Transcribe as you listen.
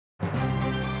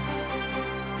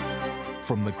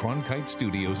From the Cronkite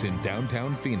studios in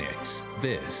downtown Phoenix,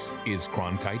 this is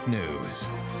Cronkite News.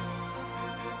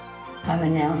 I'm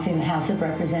announcing the House of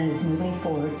Representatives moving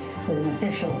forward with an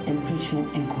official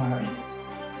impeachment inquiry.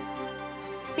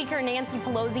 Speaker Nancy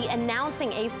Pelosi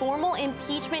announcing a formal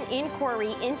impeachment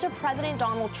inquiry into President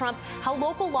Donald Trump, how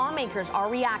local lawmakers are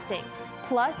reacting.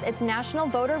 Plus, it's National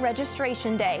Voter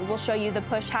Registration Day. We'll show you the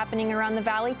push happening around the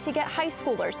Valley to get high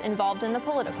schoolers involved in the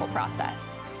political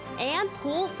process. And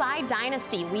poolside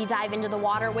dynasty. We dive into the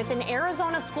water with an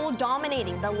Arizona school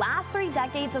dominating the last 3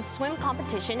 decades of swim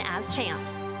competition as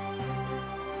champs.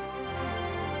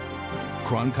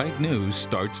 Cronkite News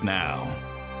starts now.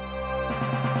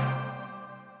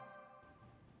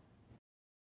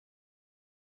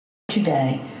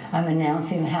 Today, I'm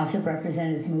announcing the House of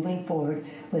Representatives moving forward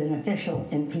with an official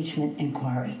impeachment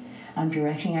inquiry. I'm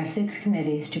directing our 6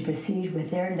 committees to proceed with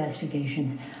their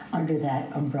investigations under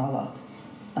that umbrella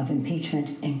of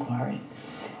impeachment inquiry.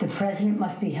 The president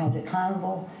must be held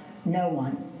accountable. No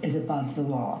one is above the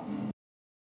law.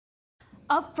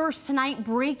 Up first tonight,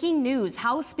 breaking news.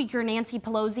 House Speaker Nancy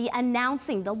Pelosi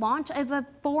announcing the launch of a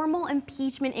formal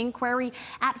impeachment inquiry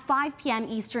at 5 p.m.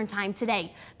 Eastern Time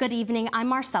today. Good evening. I'm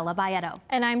Marcella Baeto.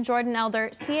 And I'm Jordan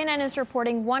Elder. CNN is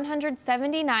reporting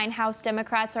 179 House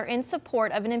Democrats are in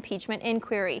support of an impeachment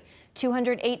inquiry.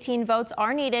 218 votes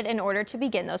are needed in order to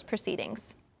begin those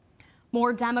proceedings.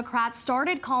 More Democrats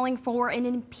started calling for an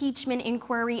impeachment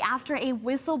inquiry after a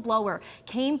whistleblower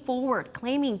came forward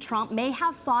claiming Trump may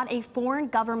have sought a foreign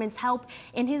government's help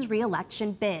in his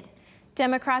re-election bid.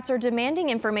 Democrats are demanding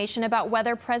information about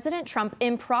whether President Trump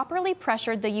improperly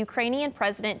pressured the Ukrainian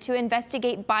president to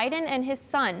investigate Biden and his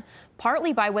son,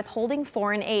 partly by withholding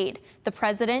foreign aid. The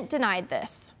president denied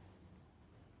this.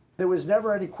 There was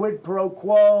never any quid pro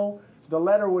quo. The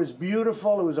letter was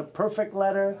beautiful. It was a perfect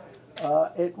letter.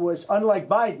 It was unlike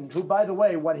Biden, who, by the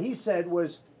way, what he said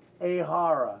was a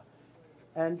horror.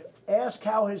 And ask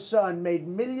how his son made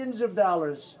millions of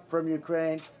dollars from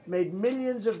Ukraine, made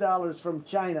millions of dollars from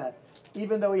China,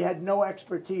 even though he had no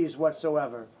expertise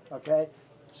whatsoever, okay?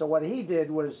 So what he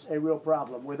did was a real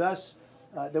problem. With us,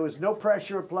 there was no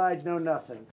pressure applied, no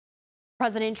nothing.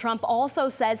 President Trump also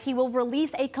says he will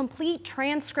release a complete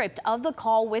transcript of the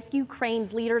call with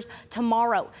Ukraine's leaders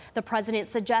tomorrow. The president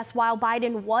suggests while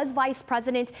Biden was vice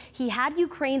president, he had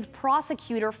Ukraine's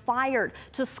prosecutor fired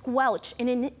to squelch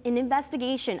an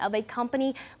investigation of a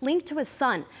company linked to his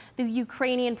son. The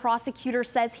Ukrainian prosecutor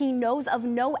says he knows of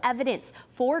no evidence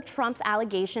for Trump's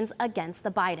allegations against the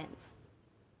Bidens.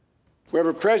 We have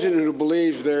a president who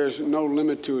believes there's no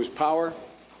limit to his power.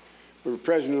 We have a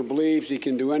president who believes he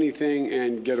can do anything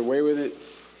and get away with it.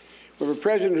 We have a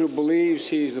president who believes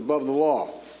he's above the law.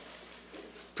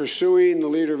 Pursuing the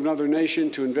leader of another nation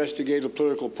to investigate a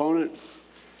political opponent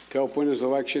to help win his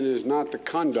election is not the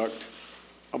conduct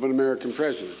of an American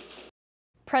president.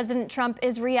 President Trump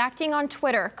is reacting on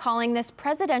Twitter, calling this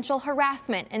presidential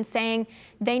harassment and saying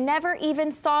they never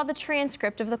even saw the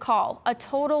transcript of the call, a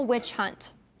total witch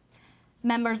hunt.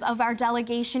 Members of our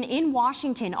delegation in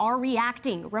Washington are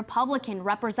reacting. Republican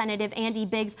Representative Andy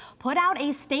Biggs put out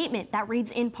a statement that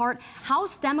reads in part,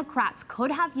 House Democrats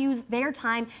could have used their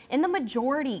time in the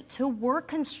majority to work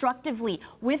constructively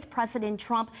with President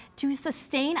Trump to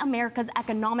sustain America's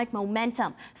economic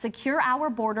momentum, secure our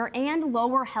border, and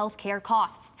lower health care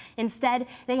costs. Instead,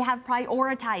 they have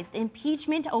prioritized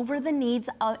impeachment over the needs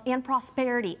and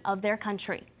prosperity of their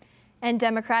country. And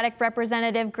Democratic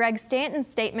Representative Greg Stanton's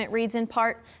statement reads in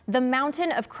part, the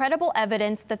mountain of credible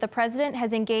evidence that the president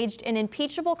has engaged in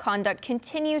impeachable conduct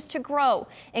continues to grow,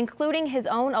 including his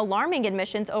own alarming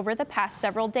admissions over the past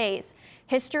several days.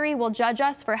 History will judge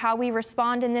us for how we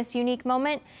respond in this unique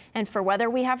moment and for whether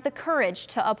we have the courage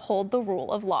to uphold the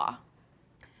rule of law.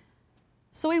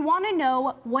 So we want to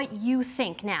know what you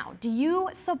think now. Do you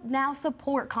now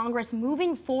support Congress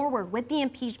moving forward with the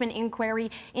impeachment inquiry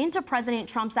into President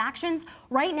Trump's actions?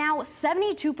 Right now,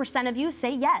 72% of you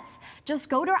say yes. Just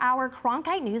go to our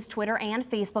Cronkite News Twitter and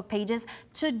Facebook pages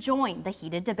to join the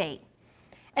heated debate.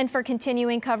 And for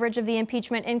continuing coverage of the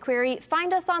impeachment inquiry,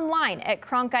 find us online at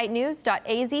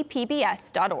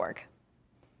cronkitenews.azpbs.org.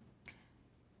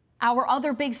 Our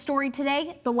other big story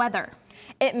today, the weather.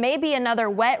 It may be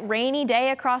another wet, rainy day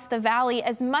across the valley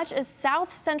as much as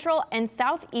south central and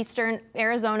southeastern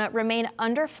Arizona remain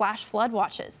under flash flood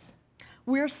watches.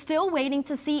 We're still waiting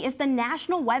to see if the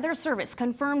National Weather Service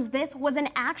confirms this was an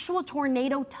actual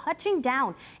tornado touching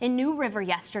down in New River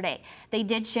yesterday. They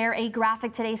did share a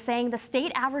graphic today saying the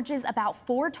state averages about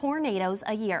 4 tornadoes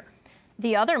a year.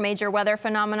 The other major weather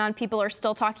phenomenon people are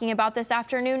still talking about this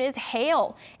afternoon is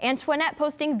hail. Antoinette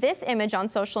posting this image on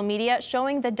social media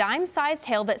showing the dime-sized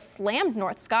hail that slammed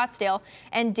North Scottsdale,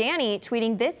 and Danny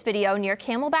tweeting this video near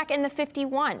Camelback in the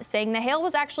 51, saying the hail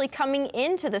was actually coming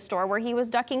into the store where he was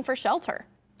ducking for shelter.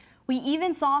 We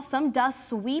even saw some dust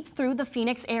sweep through the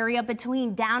Phoenix area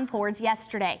between downpours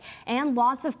yesterday, and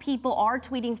lots of people are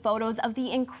tweeting photos of the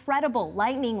incredible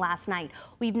lightning last night.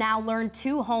 We've now learned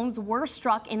 2 homes were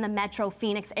struck in the Metro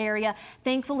Phoenix area.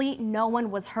 Thankfully, no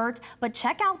one was hurt, but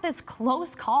check out this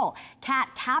close call. Cat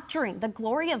capturing the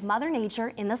glory of Mother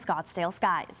Nature in the Scottsdale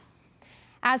skies.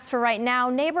 As for right now,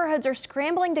 neighborhoods are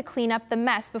scrambling to clean up the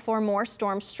mess before more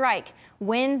storms strike.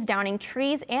 Winds downing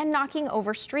trees and knocking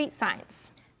over street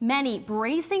signs. Many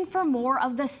bracing for more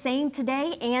of the same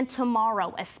today and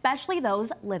tomorrow, especially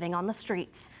those living on the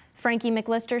streets. Frankie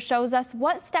McLister shows us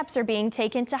what steps are being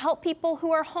taken to help people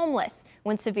who are homeless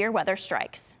when severe weather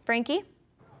strikes. Frankie?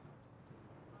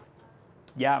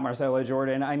 Yeah, Marcelo,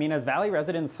 Jordan. I mean, as Valley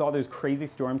residents saw those crazy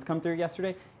storms come through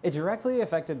yesterday, it directly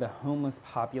affected the homeless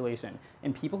population.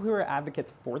 And people who are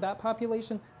advocates for that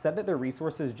population said that their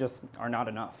resources just are not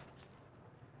enough.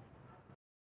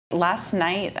 Last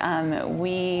night,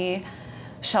 we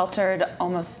sheltered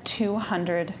almost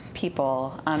 200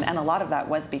 people, and a lot of that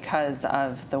was because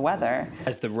of the weather.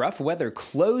 As the rough weather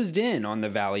closed in on the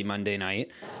Valley Monday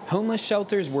night, homeless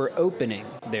shelters were opening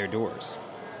their doors.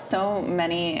 So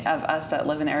many of us that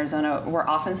live in Arizona were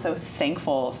often so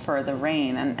thankful for the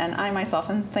rain, and I myself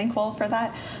am thankful for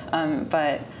that,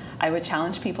 but I would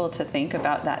challenge people to think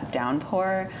about that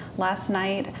downpour last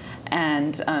night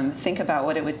and think about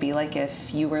what it would be like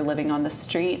if you were living on the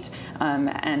street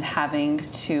and having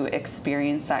to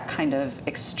experience that kind of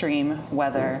extreme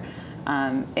weather.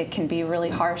 It can be really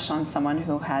harsh on someone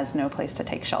who has no place to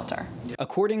take shelter.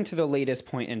 According to the latest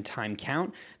point-in-time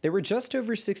count, there were just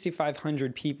over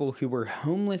 6,500 people who were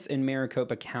homeless in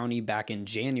Maricopa County back in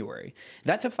January.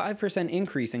 That's a 5%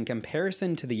 increase in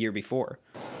comparison to the year before.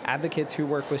 Advocates who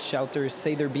work with shelters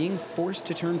say they're being forced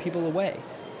to turn people away,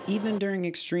 even during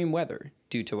extreme weather,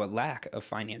 due to a lack of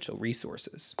financial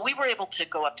resources. We were able to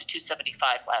go up to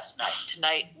 275 last night.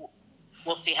 Tonight,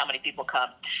 we'll see how many people come.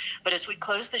 But as we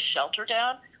close the shelter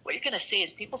down, what you're going to see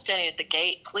is people standing at the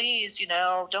gate, please,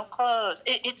 don't close.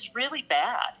 It's really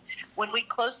bad. When we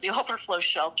closed the overflow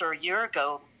shelter a year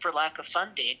ago for lack of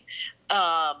funding,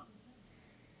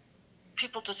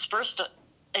 people dispersed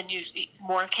and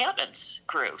more encampments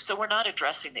grew. So we're not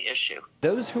addressing the issue.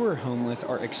 Those who are homeless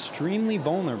are extremely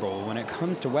vulnerable when it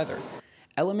comes to weather.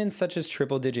 Elements such as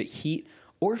triple-digit heat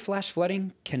or flash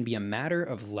flooding can be a matter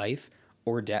of life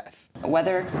or death.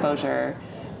 Weather exposure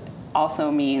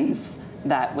also means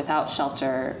that without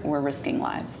shelter, we're risking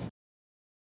lives.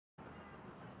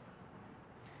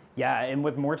 Yeah, and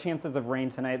with more chances of rain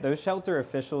tonight, those shelter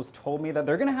officials told me that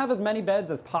they're going to have as many beds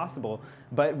as possible,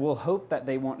 but we'll hope that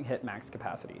they won't hit max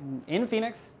capacity. In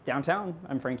Phoenix, downtown,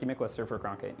 I'm Frankie McLister for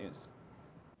Cronkite News.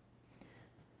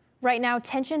 Right now,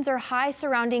 tensions are high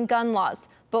surrounding gun laws,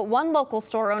 but one local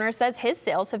store owner says his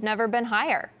sales have never been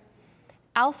higher.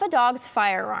 Alpha Dogs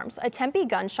Firearms, a Tempe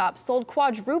gun shop, sold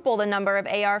quadruple the number of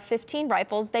AR-15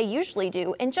 rifles they usually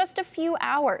do in just a few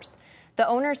hours. The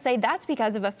owners say that's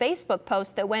because of a Facebook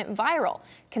post that went viral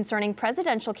concerning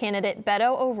presidential candidate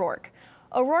Beto O'Rourke.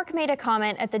 O'Rourke made a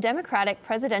comment at the Democratic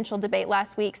presidential debate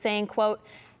last week saying, quote,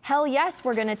 "Hell yes,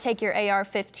 we're going to take your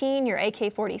AR-15, your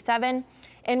AK-47.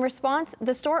 In response,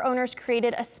 the store owners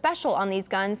created a special on these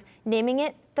guns, naming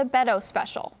it the Beto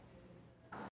Special.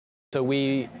 So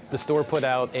the store put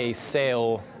out a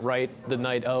sale right the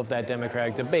night of that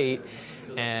Democratic debate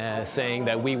saying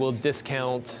that we will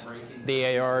discount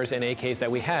the ARs and AKs that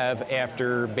we have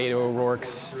after Beto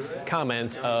O'Rourke's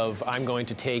comments of, I'm going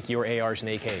to take your ARs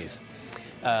and AKs.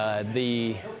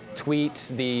 The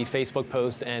tweet, the Facebook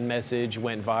post and message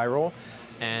went viral,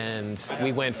 and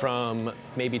we went from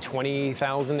maybe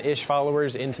 20,000-ish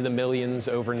followers into the millions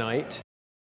overnight.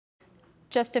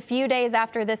 Just a few days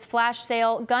after this flash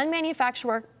sale, gun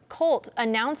manufacturer Colt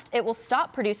announced it will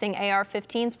stop producing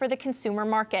AR-15s for the consumer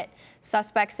market.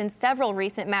 Suspects in several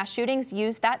recent mass shootings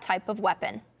used that type of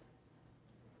weapon.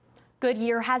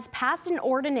 Goodyear has passed an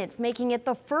ordinance making it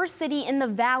the first city in the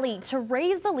Valley to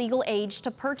raise the legal age to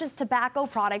purchase tobacco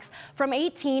products from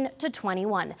 18 to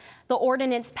 21. The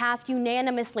ordinance passed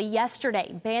unanimously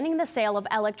yesterday, banning the sale of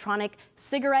electronic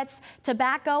cigarettes,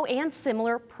 tobacco, and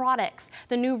similar products.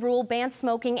 The new rule bans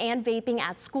smoking and vaping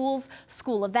at schools,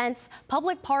 school events,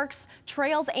 public parks,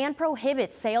 trails, and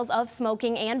prohibits sales of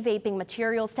smoking and vaping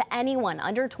materials to anyone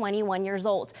under 21 years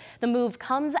old. The move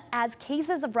comes as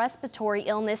cases of respiratory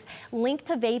illness linked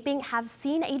to vaping have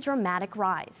seen a dramatic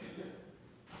rise.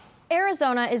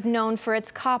 Arizona is known for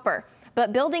its copper,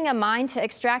 but building a mine to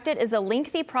extract it is a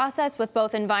lengthy process with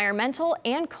both environmental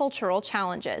and cultural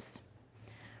challenges.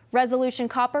 Resolution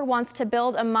Copper wants to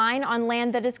build a mine on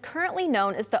land that is currently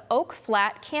known as the Oak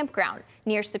Flat Campground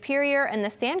near Superior and the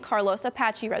San Carlos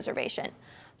Apache Reservation.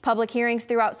 Public hearings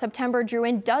throughout September drew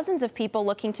in dozens of people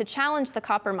looking to challenge the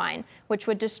copper mine, which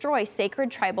would destroy sacred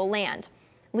tribal land.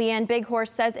 Leanne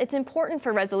Bighorse says it's important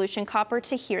for Resolution Copper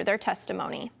to hear their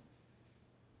testimony.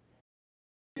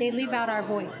 They leave out our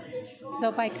voice.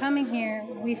 So by coming here,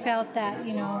 we felt that,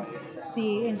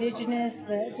 the indigenous,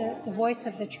 the voice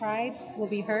of the tribes will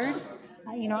be heard.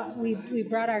 We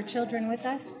brought our children with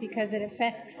us because it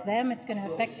affects them. It's going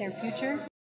to affect their future.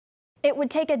 It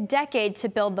would take a decade to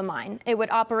build the mine. It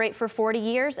would operate for 40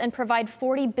 years and provide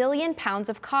 40 billion pounds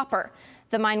of copper.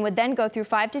 The mine would then go through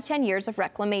 5 to 10 years of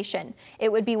reclamation.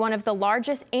 It would be one of the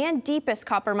largest and deepest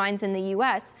copper mines in the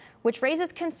U.S., which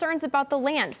raises concerns about the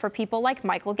land for people like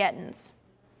Michael Gettins.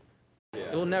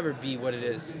 It will never be what it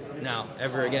is now,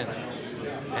 ever again.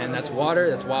 And that's water,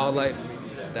 that's wildlife,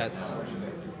 that's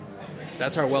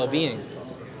our well-being.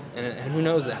 And who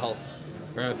knows the health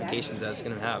ramifications that's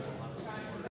going to have.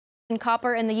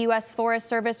 Copper and the U.S. Forest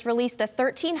Service released a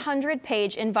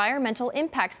 1,300-page environmental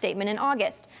impact statement in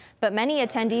August, but many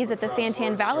attendees at the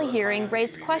Santan Valley hearing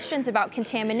raised questions about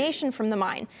contamination from the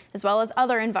mine, as well as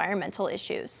other environmental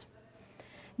issues.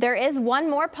 There is one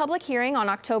more public hearing on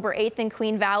October 8th in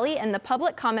Queen Valley, and the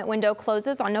public comment window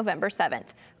closes on November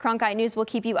 7th. Cronkite News will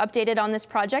keep you updated on this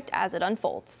project as it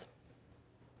unfolds.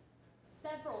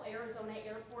 Several Arizona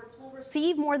airports will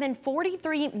receive more than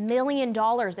 $43 million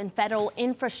in federal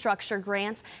infrastructure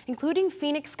grants, including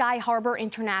Phoenix Sky Harbor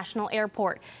International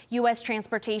Airport. U.S.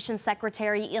 Transportation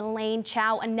Secretary Elaine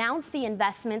Chao announced the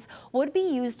investments would be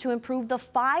used to improve the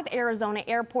 5 Arizona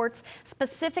airports.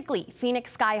 Specifically,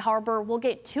 Phoenix Sky Harbor will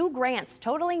get 2 grants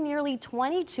totaling nearly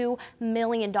 $22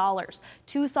 million.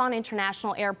 Tucson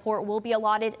International Airport will be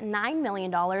allotted $9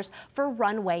 million for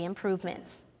runway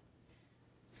improvements.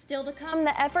 Still to come,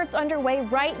 the efforts underway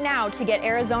right now to get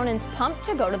Arizonans pumped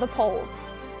to go to the polls.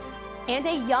 And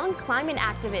a young climate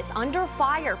activist under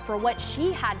fire for what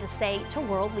she had to say to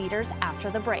world leaders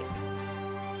after the break.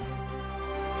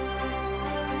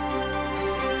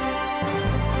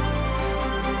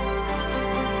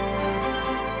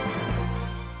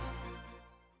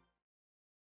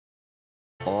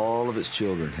 All of its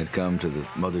children had come to the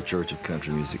Mother Church of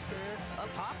Country Music.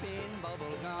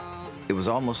 It was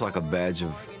almost like a badge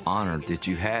of honor that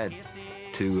you had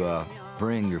to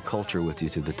bring your culture with you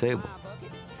to the table.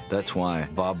 That's why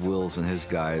Bob Wills and his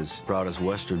guys brought us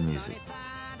Western music.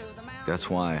 That's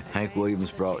why Hank Williams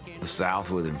brought the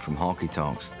South with him from honky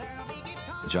tonks.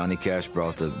 Johnny Cash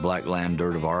brought the black land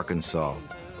dirt of Arkansas.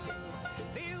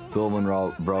 Bill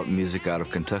Monroe brought music out of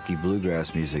Kentucky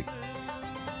bluegrass music.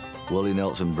 Willie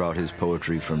Nelson brought his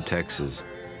poetry from Texas.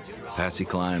 Patsy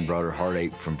Cline brought her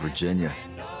heartache from Virginia.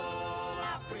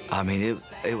 I mean,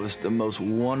 it was the most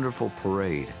wonderful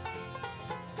parade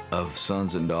of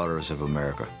sons and daughters of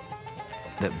America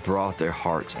that brought their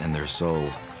hearts and their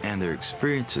souls and their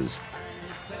experiences,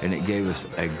 and it gave us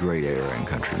a great era in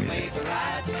country music.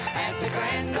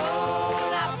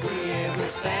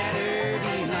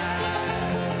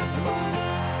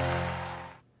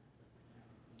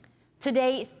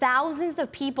 Today, thousands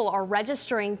of people are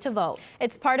registering to vote.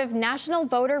 It's part of National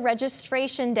Voter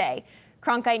Registration Day.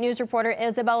 Cronkite News reporter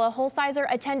Isabella Holsizer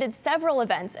attended several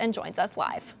events and joins us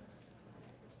live.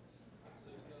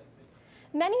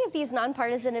 Many of these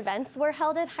nonpartisan events were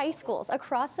held at high schools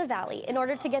across the valley in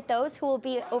order to get those who will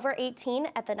be over 18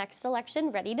 at the next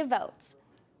election ready to vote.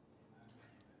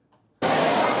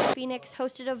 Phoenix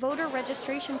hosted a voter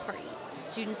registration party.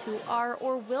 Students who are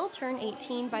or will turn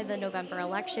 18 by the November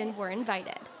election were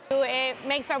invited. It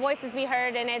makes our voices be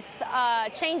heard, and it's a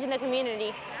change in the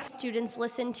community. Students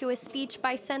listened to a speech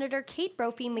by Senator Kate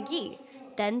Brophy McGee.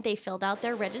 Then they filled out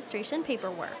their registration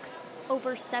paperwork.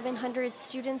 Over 700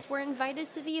 students were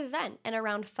invited to the event and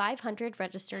around 500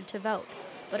 registered to vote.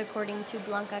 But according to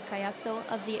Blanca Cayasso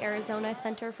of the Arizona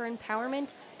Center for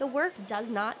Empowerment, the work does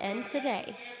not end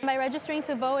today. By registering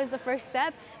to vote is the first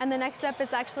step, and the next step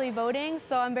is actually voting.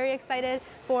 So I'm very excited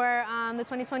for the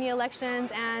 2020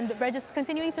 elections and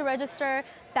continuing to register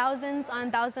thousands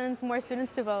on thousands more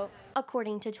students to vote.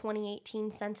 According to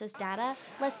 2018 census data,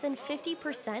 less than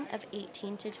 50% of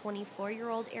 18 to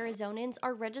 24-year-old Arizonans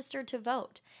are registered to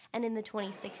vote. And in the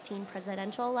 2016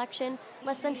 presidential election,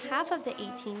 less than half of the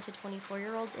 18 to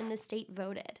 24-year-olds in the state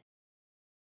voted.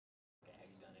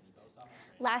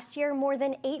 Last year, more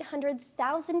than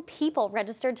 800,000 people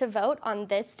registered to vote on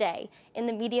this day. In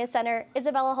the Media Center,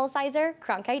 Isabella Holsizer,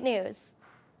 Cronkite News.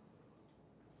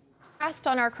 Asked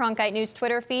on our Cronkite News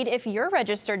Twitter feed if you're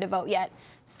registered to vote yet.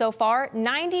 So far,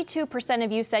 92%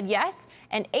 of you said yes,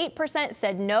 and 8%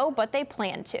 said no, but they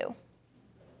plan to.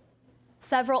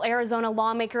 Several Arizona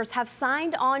lawmakers have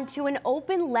signed on to an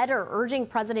open letter urging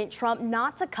President Trump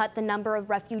not to cut the number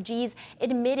of refugees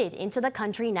admitted into the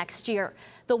country next year.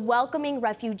 The Welcoming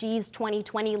Refugees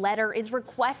 2020 letter is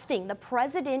requesting the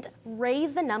president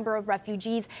raise the number of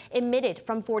refugees admitted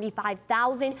from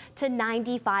 45,000 to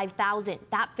 95,000.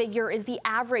 That figure is the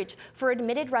average for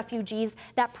admitted refugees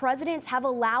that presidents have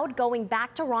allowed going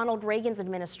back to Ronald Reagan's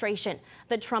administration.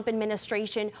 The Trump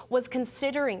administration was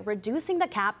considering reducing the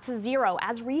cap to zero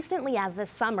as recently as this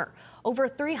summer. Over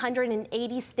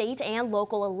 380 state and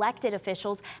local elected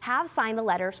officials have signed the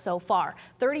letter so far,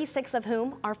 36 of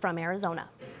whom are from Arizona.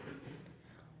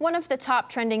 One of the top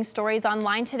trending stories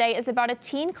online today is about a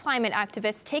teen climate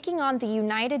activist taking on the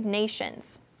United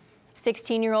Nations.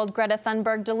 16-year-old Greta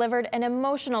Thunberg delivered an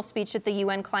emotional speech at the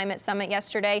UN Climate Summit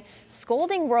yesterday,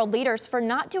 scolding world leaders for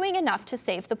not doing enough to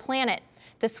save the planet.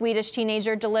 The Swedish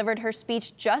teenager delivered her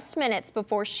speech just minutes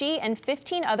before she and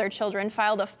 15 other children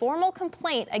filed a formal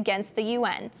complaint against the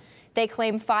UN. They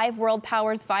claim 5 world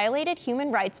powers violated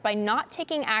human rights by not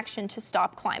taking action to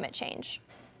stop climate change.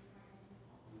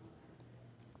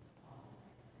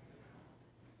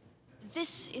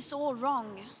 This is all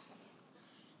wrong.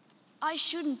 I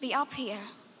shouldn't be up here.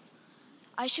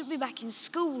 I should be back in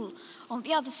school on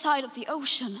the other side of the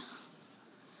ocean.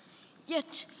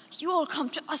 Yet you all come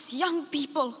to us young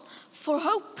people for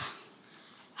hope.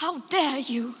 How dare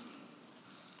you?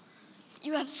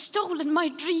 You have stolen my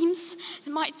dreams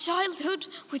and my childhood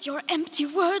with your empty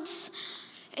words,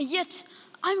 and yet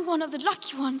I'm one of the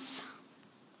lucky ones.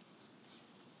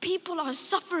 People are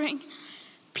suffering.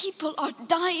 People are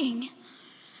dying.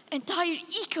 Entire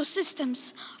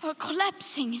ecosystems are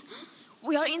collapsing.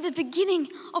 We are in the beginning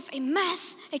of a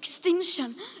mass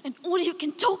extinction, and all you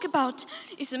can talk about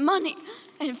is money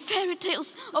and fairy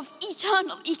tales of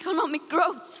eternal economic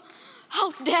growth.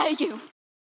 How dare you?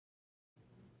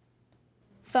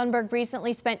 Thunberg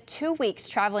recently spent 2 weeks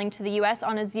traveling to the U.S.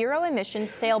 on a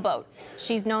zero-emissions sailboat.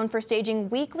 She's known for staging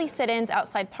weekly sit-ins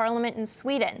outside Parliament in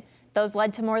Sweden. Those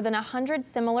led to more than 100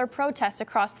 similar protests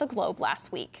across the globe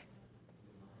last week.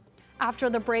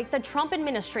 After the break, the Trump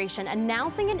administration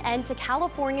announcing an end to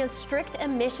California's strict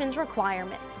emissions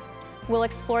requirements. We'll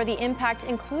explore the impact,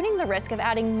 including the risk of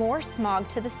adding more smog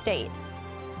to the state.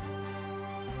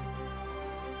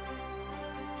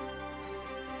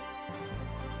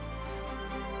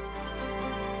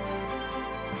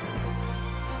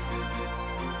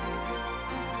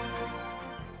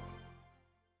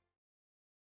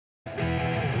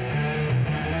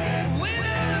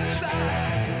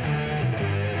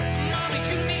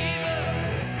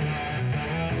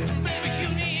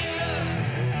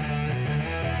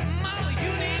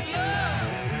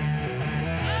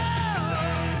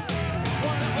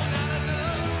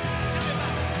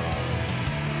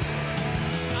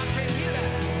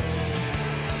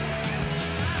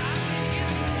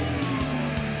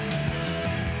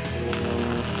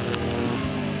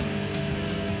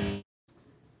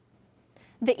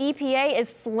 The EPA is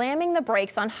slamming the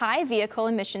brakes on high vehicle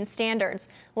emission standards.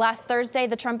 Last Thursday,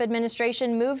 the Trump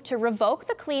administration moved to revoke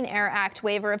the Clean Air Act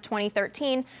waiver of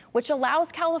 2013, which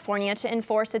allows California to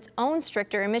enforce its own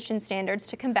stricter emission standards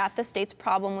to combat the state's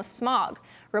problem with smog.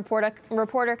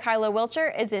 Reporter Kyla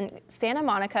Wilcher is in Santa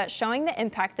Monica showing the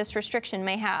impact this restriction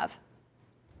may have.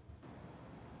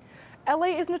 LA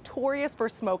is notorious for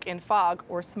smoke and fog,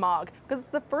 or smog, because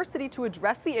it's the first city to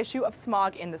address the issue of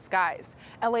smog in the skies.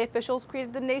 LA officials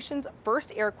created the nation's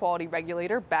first air quality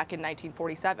regulator back in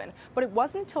 1947, but it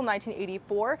wasn't until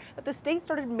 1984 that the state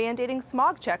started mandating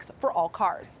smog checks for all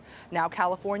cars. Now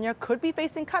California could be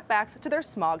facing cutbacks to their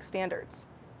smog standards.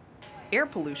 Air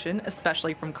pollution,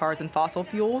 especially from cars and fossil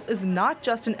fuels, is not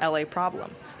just an LA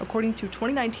problem. According to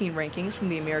 2019 rankings from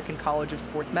the American College of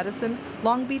Sports Medicine,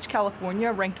 Long Beach,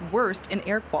 California ranked worst in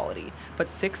air quality, but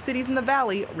 6 cities in the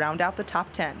valley round out the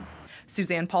top 10.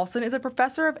 Suzanne Paulson is a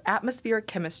professor of atmospheric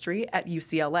chemistry at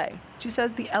UCLA. She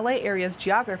says the LA area's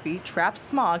geography traps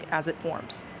smog as it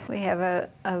forms. We have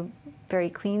a very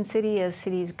clean city as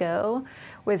cities go,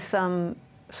 with some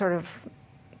sort of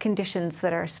conditions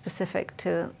that are specific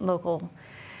to local,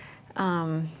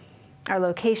 our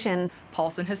location.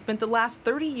 Paulson has spent the last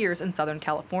 30 years in Southern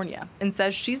California and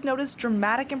says she's noticed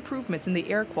dramatic improvements in the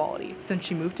air quality since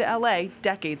she moved to LA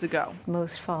decades ago.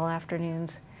 Most fall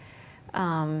afternoons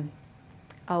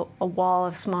a wall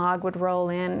of smog would roll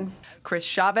in. Chris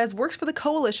Chavez works for the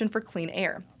Coalition for Clean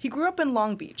Air. He grew up in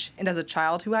Long Beach, and as a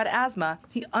child who had asthma,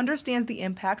 he understands the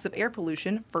impacts of air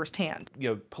pollution firsthand.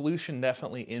 Pollution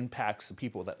definitely impacts the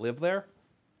people that live there,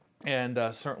 and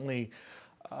certainly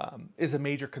is a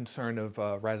major concern of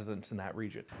residents in that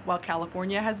region. While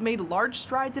California has made large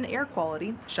strides in air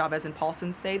quality, Chavez and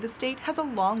Paulson say the state has a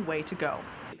long way to go.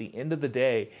 At the end of the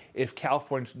day, if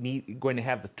California's going to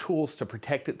have the tools to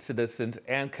protect its citizens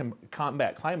and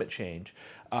combat climate change,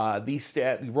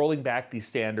 rolling back these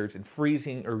standards and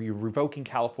freezing or revoking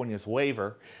California's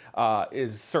waiver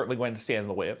is certainly going to stand in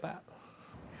the way of that.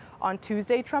 On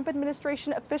Tuesday, Trump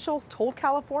administration officials told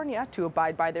California to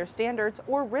abide by their standards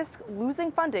or risk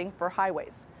losing funding for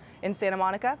highways. In Santa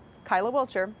Monica, Kyla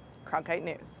Wilcher, Cronkite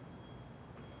News.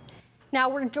 Now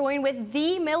we're joined with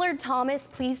the Millard Thomas.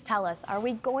 Please tell us, are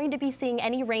we going to be seeing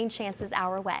any rain chances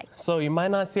our way? So you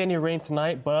might not see any rain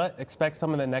tonight, but expect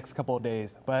some in the next couple of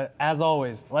days. But as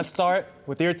always, let's start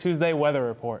with your Tuesday weather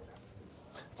report.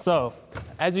 So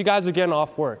as you guys are getting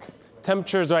off work,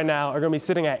 temperatures right now are going to be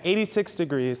sitting at 86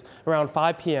 degrees around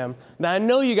 5 p.m. Now, I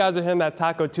know you guys are hitting that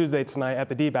Taco Tuesday tonight at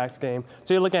the D-backs game,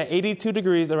 so you're looking at 82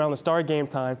 degrees around the start game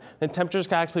time. Then temperatures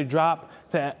can actually drop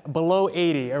to below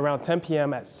 80 around 10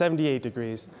 p.m. at 78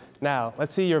 degrees. Now,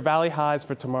 let's see your valley highs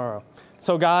for tomorrow.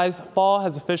 So guys, fall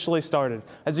has officially started.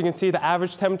 As you can see, the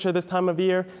average temperature this time of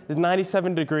year is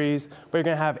 97 degrees, but you're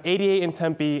going to have 88 in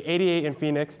Tempe, 88 in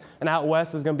Phoenix, and out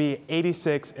west is going to be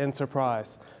 86 in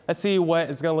Surprise. Let's see what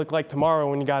it's going to look like tomorrow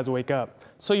when you guys wake up.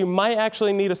 So you might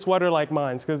actually need a sweater like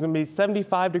mine, because it's going to be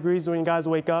 75 degrees when you guys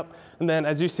wake up. And then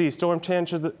as you see, storm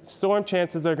chances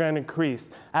are going to increase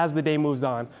as the day moves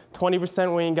on.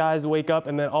 20% when you guys wake up,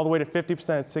 and then all the way to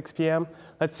 50% at 6 p.m.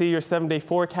 Let's see your 7-day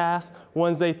forecast.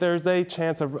 Wednesday, Thursday,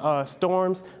 chance of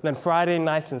storms. And then Friday,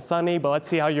 nice and sunny, but let's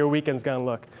see how your weekend's going to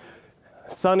look.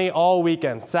 Sunny all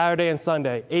weekend, Saturday and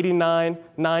Sunday, 89,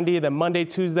 90, then Monday,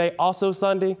 Tuesday, also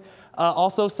sunny,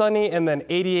 and then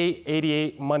 88,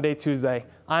 88, Monday, Tuesday.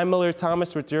 I'm Millard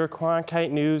Thomas with your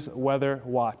Cronkite News Weather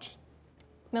Watch.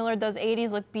 Millard, those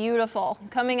 80s look beautiful.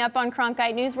 Coming up on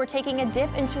Cronkite News, we're taking a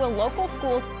dip into a local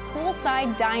school's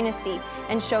poolside dynasty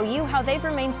and show you how they've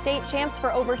remained state champs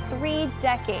for over 3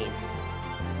 decades.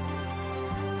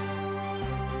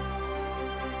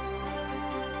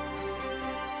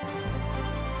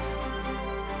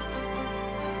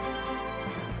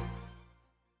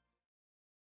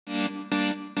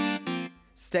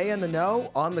 Stay in the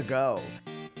know on the go.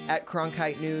 At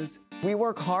Cronkite News, we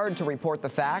work hard to report the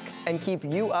facts and keep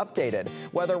you updated,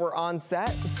 whether we're on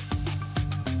set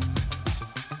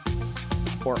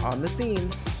or on the scene.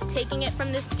 Taking it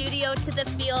from the studio to the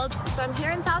field. So I'm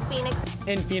here in South Phoenix.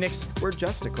 In Phoenix, we're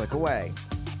just a click away.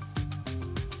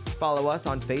 Follow us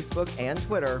on Facebook and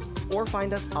Twitter, or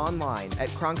find us online at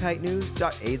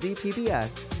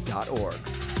cronkitenews.azpbs.org.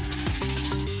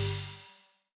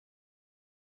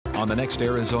 On the next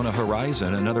Arizona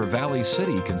Horizon, another Valley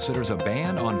city considers a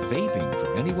ban on vaping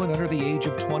for anyone under the age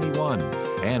of 21.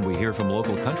 And we hear from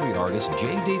local country artist J.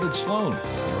 David Sloan.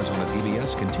 Arizona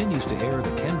PBS continues to air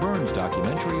the Ken Burns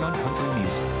documentary on country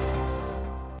music.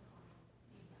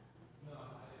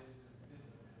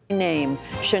 Name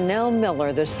Chanel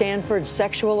Miller, the Stanford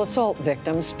sexual assault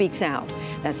victim, speaks out.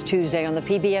 That's Tuesday on the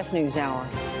PBS NewsHour.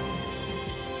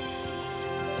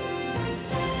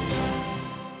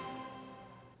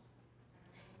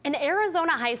 An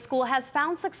Arizona high school has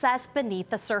found success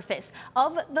beneath the surface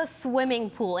of the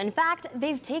swimming pool. In fact,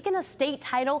 they've taken a state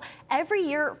title every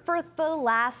year for the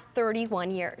last 31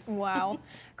 years. Wow.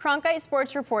 Cronkite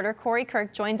sports reporter Corey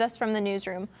Kirk joins us from the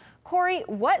newsroom. Corey,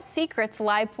 what secrets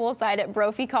lie poolside at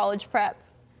Brophy College Prep?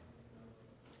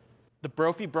 The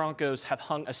Brophy Broncos have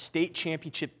hung a state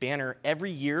championship banner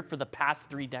every year for the past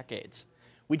 3 decades.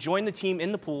 We joined the team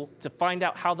in the pool to find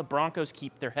out how the Broncos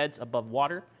keep their heads above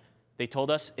water. They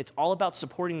told us it's all about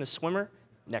supporting the swimmer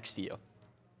next to you.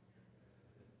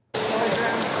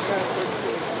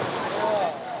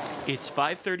 It's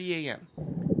 5:30 a.m.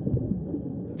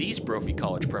 These Brophy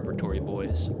College preparatory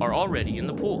boys are already in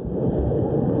the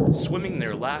pool, swimming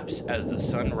their laps as the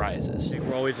sun rises.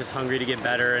 We're always just hungry to get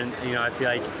better, and I feel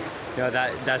like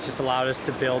that's just allowed us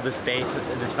to build this base,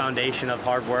 this foundation of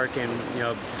hard work and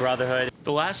brotherhood.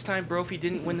 The last time Brophy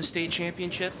didn't win the state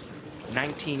championship,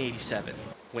 1987.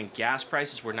 When gas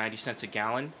prices were 90 cents a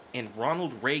gallon and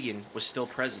Ronald Reagan was still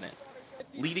president.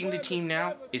 Leading the team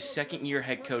now is second-year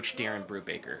head coach Darren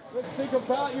Brubaker. Let's think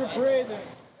about your breathing.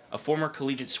 A former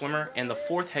collegiate swimmer and the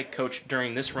 4th head coach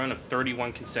during this run of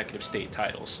 31 consecutive state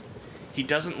titles. He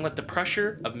doesn't let the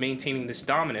pressure of maintaining this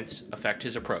dominance affect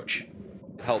his approach.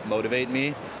 Help motivate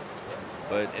me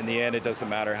But in the end, it doesn't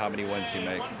matter how many wins you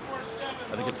make.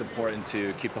 I think it's important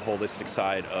to keep the holistic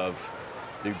side of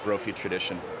the Brophy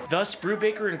tradition. Thus,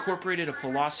 Brubaker incorporated a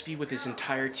philosophy with his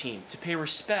entire team to pay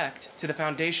respect to the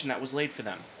foundation that was laid for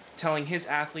them, telling his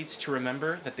athletes to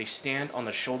remember that they stand on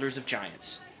the shoulders of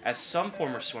giants, as some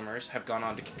former swimmers have gone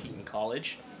on to compete in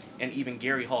college, and even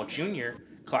Gary Hall Jr.,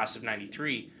 class of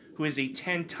 '93, who is a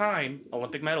 10-time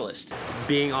Olympic medalist.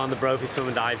 Being on the Brophy swim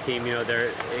and dive team, you know,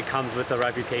 it comes with a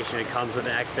reputation, it comes with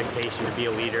an expectation to be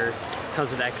a leader, it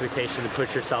comes with an expectation to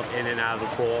push yourself in and out of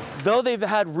the pool. Though they've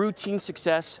had routine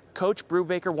success, Coach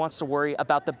Brubaker wants to worry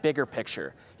about the bigger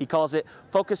picture. He calls it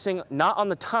focusing not on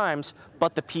the times,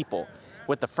 but the people,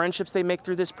 with the friendships they make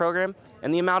through this program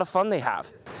and the amount of fun they have.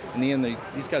 In the end,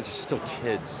 these guys are still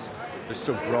kids. They're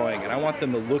still growing, and I want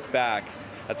them to look back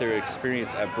at their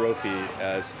experience at Brophy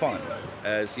as fun,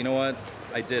 as, you know what,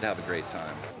 I did have a great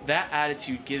time. That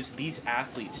attitude gives these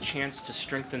athletes a chance to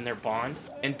strengthen their bond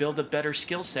and build a better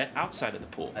skill set outside of the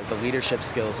pool. The leadership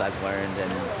skills I've learned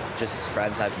and just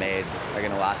friends I've made are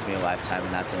going to last me a lifetime,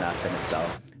 and that's enough in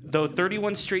itself. Though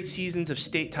 31 straight seasons of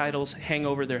state titles hang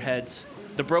over their heads,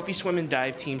 the Brophy swim and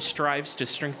dive team strives to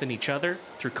strengthen each other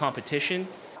through competition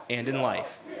and in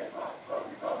life.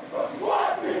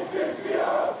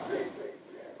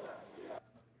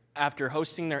 After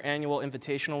hosting their annual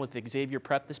invitational with Xavier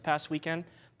Prep this past weekend,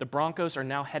 the Broncos are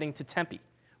now heading to Tempe,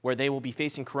 where they will be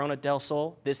facing Corona del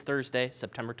Sol this Thursday,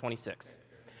 September 26th.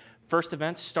 First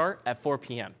events start at 4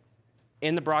 p.m.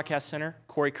 In the Broadcast Center,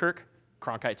 Corey Kirk,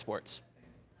 Cronkite Sports.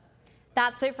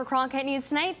 That's it for Cronkite News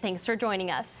tonight. Thanks for joining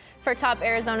us. For top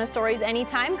Arizona stories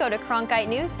anytime, go to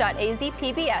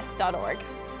cronkitenews.azpbs.org.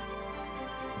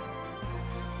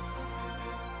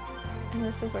 And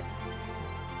this is where